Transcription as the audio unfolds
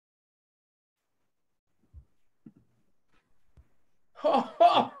Ho,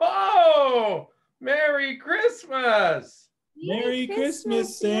 ho, ho! Merry Christmas! Merry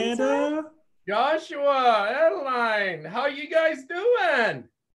Christmas, Santa. Joshua, Adeline, how you guys doing?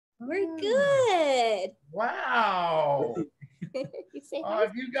 We're good. Wow. You say hi.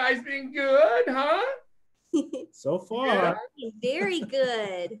 Have you guys been good, huh? So far. Yeah. Very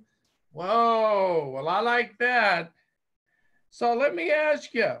good. Whoa, well, I like that. So let me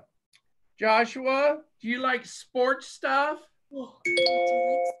ask you, Joshua, do you like sports stuff? I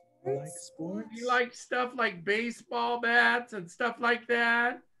like sports. Do you like stuff like baseball bats and stuff like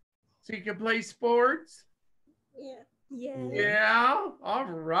that? So you can play sports? Yeah. Yeah. Yeah, all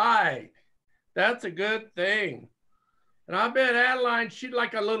right. That's a good thing. And I bet Adeline, she'd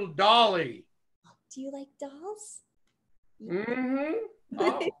like a little dolly. Do you like dolls? Mm-hmm.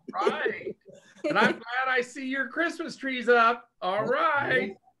 All right. And I'm glad I see your Christmas trees up. All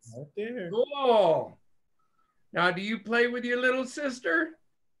right. Right there. Cool. Now, do you play with your little sister?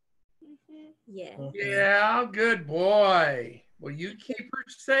 Yeah. Yeah, good boy. Well, you keep her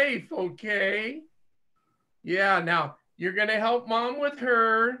safe, okay? Yeah, now you're going to help mom with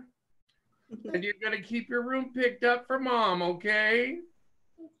her, and you're going to keep your room picked up for mom, okay?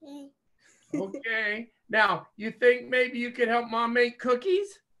 Okay. Okay. Now, you think maybe you could help mom make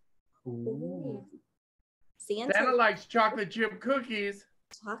cookies? Ooh. Santa likes chocolate chip cookies.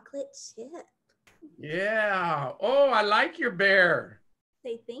 Chocolate chip. Yeah. Oh, I like your bear.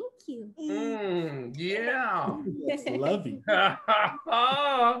 Say thank you. Yeah. That's lovey.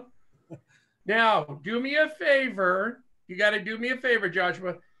 Now, do me a favor. You got to do me a favor,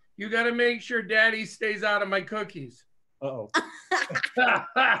 Joshua. You got to make sure Daddy stays out of my cookies. Uh-oh.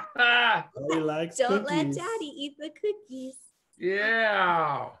 He likes Don't cookies. let Daddy eat the cookies.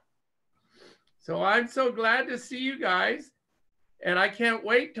 Yeah. So I'm so glad to see you guys. And I can't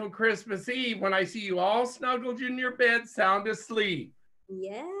wait till Christmas Eve when I see you all snuggled in your bed, sound asleep.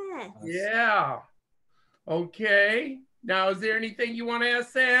 Yeah. Yeah. Okay. Now, is there anything you want to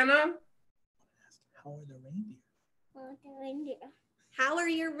ask Santa? How are the reindeer? How are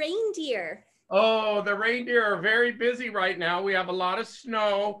your reindeer? Oh, the reindeer are very busy right now. We have a lot of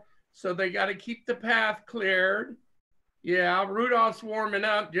snow, so they got to keep the path cleared. Yeah, Rudolph's warming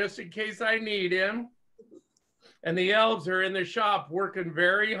up just in case I need him. And the elves are in the shop working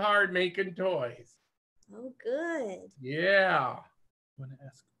very hard making toys. Oh, good. Yeah. Want to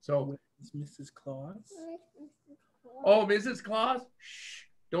ask, So, where is Mrs. Claus? oh, Mrs. Claus? Shh,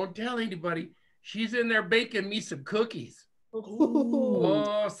 don't tell anybody. She's in there baking me some cookies. Ooh.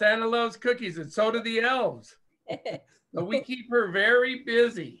 Oh, Santa loves cookies, and so do the elves. But we keep her very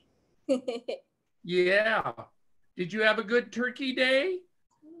busy. Yeah. Did you have a good turkey day?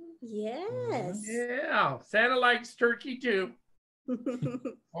 Yes. Yeah. Santa likes turkey too.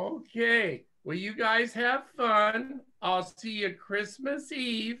 Okay. Well, you guys have fun. I'll see you Christmas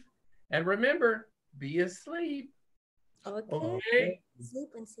Eve. And remember, be asleep. Okay. Okay. Sleep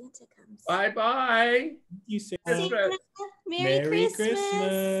when Santa comes. Bye-bye. Thank you, Santa. Christmas. Merry Christmas.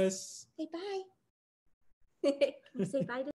 Christmas. Say bye. Say bye to